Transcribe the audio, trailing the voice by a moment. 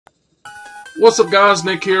What's up guys,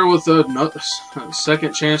 Nick here with a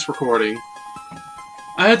second chance recording.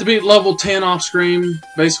 I had to beat level 10 off screen,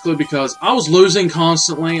 basically because I was losing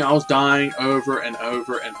constantly. I was dying over and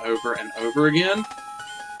over and over and over again.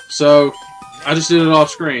 So, I just did it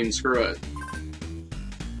off screen, screw it.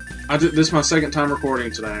 This is my second time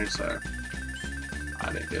recording today, so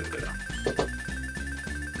I didn't get it done.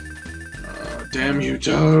 Damn you,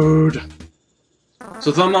 Toad!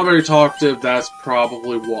 So if I'm not very talkative, that's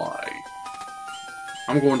probably why.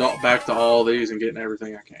 I'm going back to all these and getting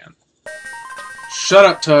everything I can. Shut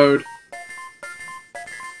up, Toad!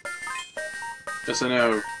 Yes, I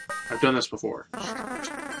know. I've done this before. Gotta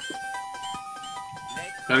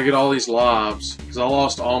get all these lives, because I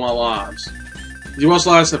lost all my lives. If you watched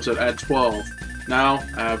the last episode, I had 12. Now,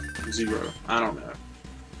 I have 0. I don't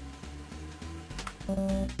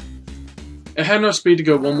know. It had enough speed to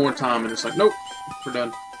go one more time, and it's like, nope, we're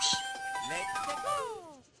done.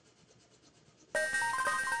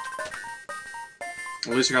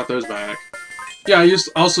 At least I got those back. Yeah, I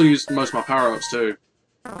also used most of my power-ups, too.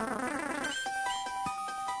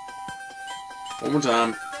 One more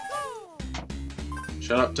time.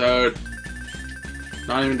 Shut up, Toad.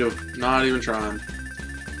 Not even trying.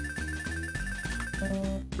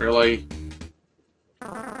 Really?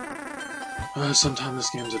 Sometimes this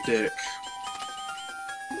game's a dick.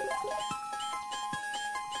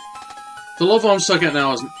 The level I'm stuck at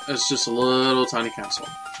now is just a little tiny castle.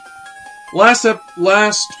 Last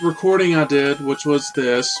recording I did, which was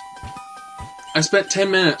this, I spent 10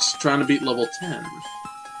 minutes trying to beat level 10.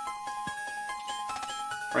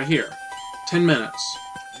 Right here. 10 minutes.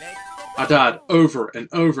 I died over and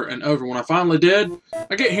over and over. When I finally did,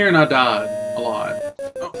 I get here and I died a lot.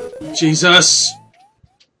 Oh, Jesus!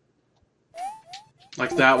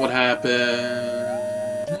 Like that would happen.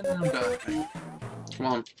 And I'm dying. Come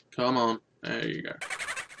on. Come on. There you go.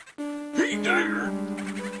 Hey there!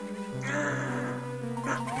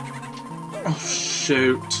 Oh,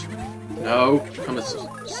 shoot. No. Come and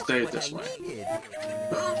stay this way.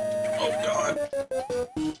 Oh, God.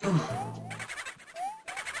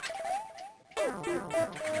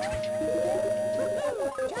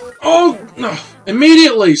 Oh, no.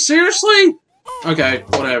 Immediately. Seriously? Okay,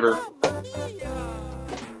 whatever.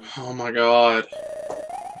 Oh, my God.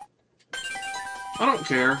 I don't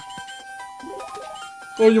care.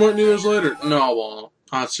 Oh, you might need those later. No, I won't.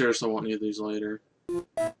 I seriously won't need these later.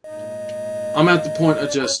 I'm at the point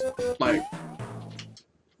of just, like,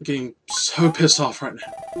 getting so pissed off right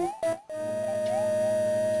now.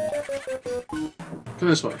 Come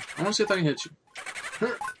this way. I want to see if I can hit you.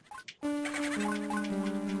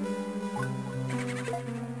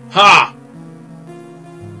 Ha!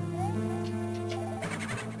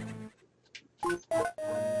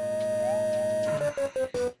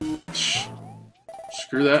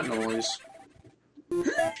 Screw that noise.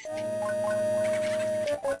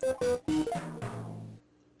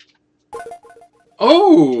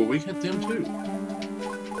 Oh, we hit them too.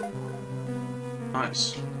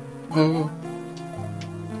 Nice. Oh.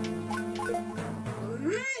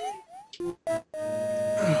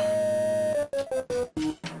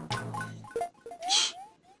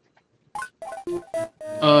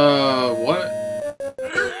 What?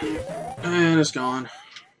 And it's gone.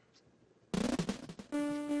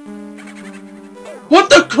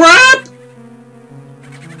 What the crap?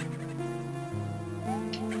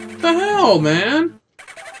 The hell, man?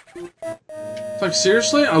 Like,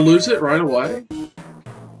 seriously? I lose it right away?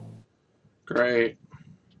 Great.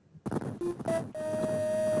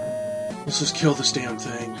 Let's just kill this damn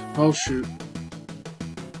thing. Oh, shoot.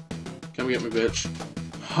 Come get me, bitch.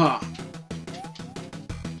 Ha!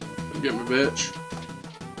 Come get me, bitch.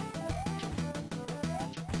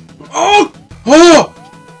 Oh! Oh!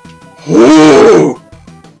 Oh!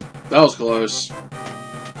 That was close.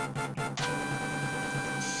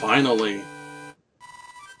 Finally.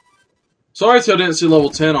 Sorry if I didn't see level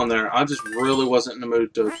 10 on there. I just really wasn't in the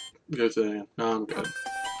mood to go through it. No, I'm good.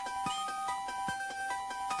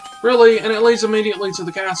 Really? And it leads immediately to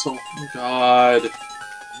the castle. Oh, God.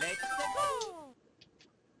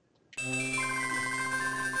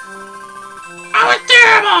 Oh, it's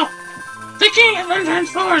terrible! The king has been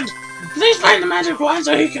transformed! Please find the magic wand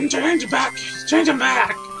so he can change him back.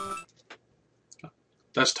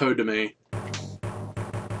 That's Toad to me.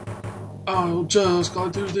 I'll just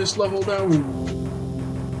gotta do this level down.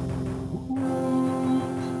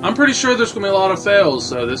 I'm pretty sure there's gonna be a lot of fails,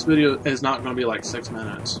 so this video is not gonna be like 6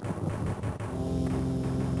 minutes.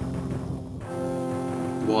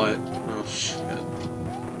 What? Oh shit.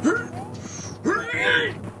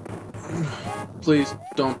 Please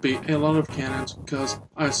don't be a lot of cannons, cause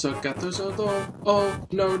I suck at this. Oh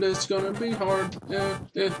no, this is gonna be hard.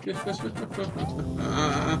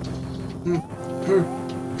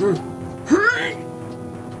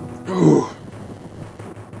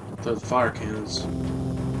 Those fire cannons.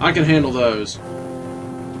 I can handle those.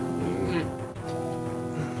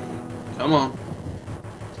 Come on.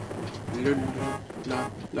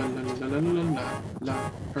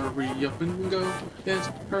 Hurry up and go. Yes,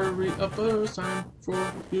 hurry up. It's time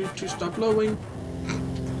for you to stop blowing.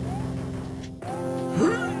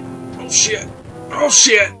 Oh shit. Oh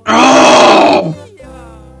shit. Oh!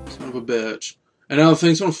 Son of a bitch. And now the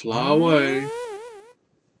thing's gonna fly away.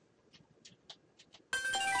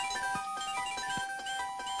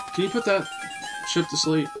 Can you put that ship to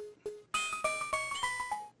sleep?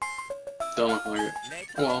 Don't look like it.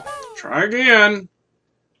 Well, try again.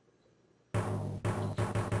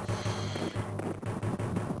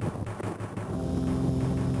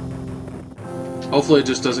 Hopefully it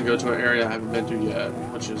just doesn't go to an area I haven't been to yet,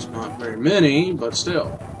 which is not very many, but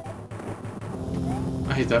still.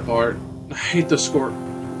 I hate that part. I hate the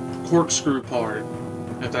corkscrew part,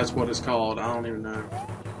 if that's what it's called. I don't even know.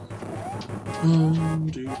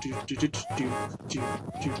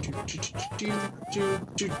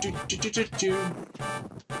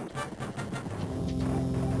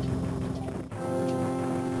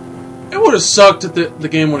 It would have sucked if the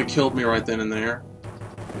game would have killed me right then and there.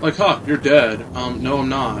 Like, huh, you're dead. No I'm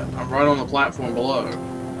not. I'm right on the platform below.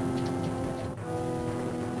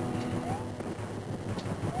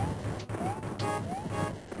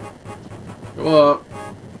 Go up.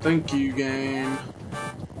 Thank you, game.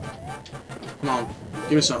 Come on,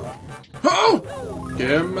 give me something. Oh!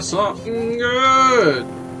 Give me something good!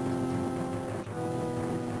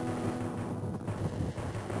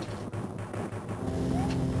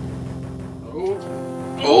 Oh!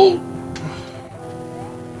 Oh!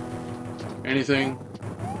 Anything?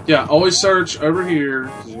 Yeah, always search over here,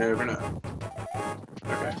 because you never know.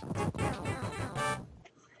 Okay.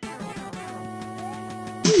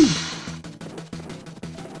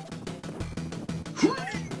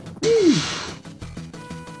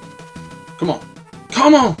 Come on.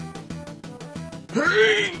 Come on!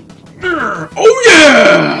 Oh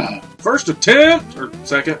yeah! First attempt, or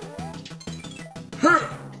second.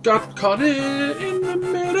 Got caught in the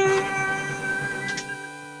middle.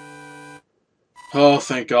 Oh,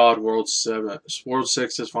 thank God, World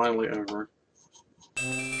 6 is finally over.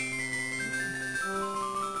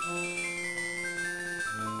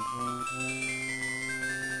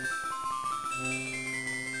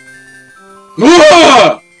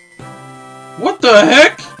 Ah! What the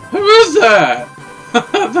heck? Who is that?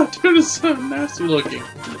 That dude is so nasty looking.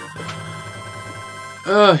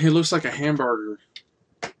 He looks like a hamburger.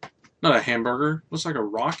 Not a hamburger. Looks like a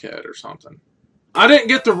rockhead or something. I didn't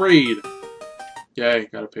get to read. Yay,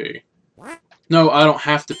 gotta pee. No, I don't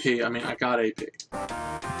have to pee. I mean, I gotta pee.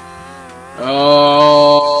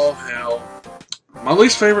 Oh, hell. My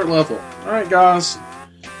least favorite level. Alright, guys.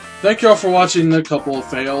 Thank y'all for watching the couple of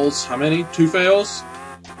fails. How many? 2 fails?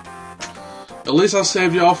 At least I'll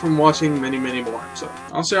save y'all from watching many, many more. So,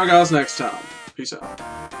 I'll see y'all guys next time. Peace out.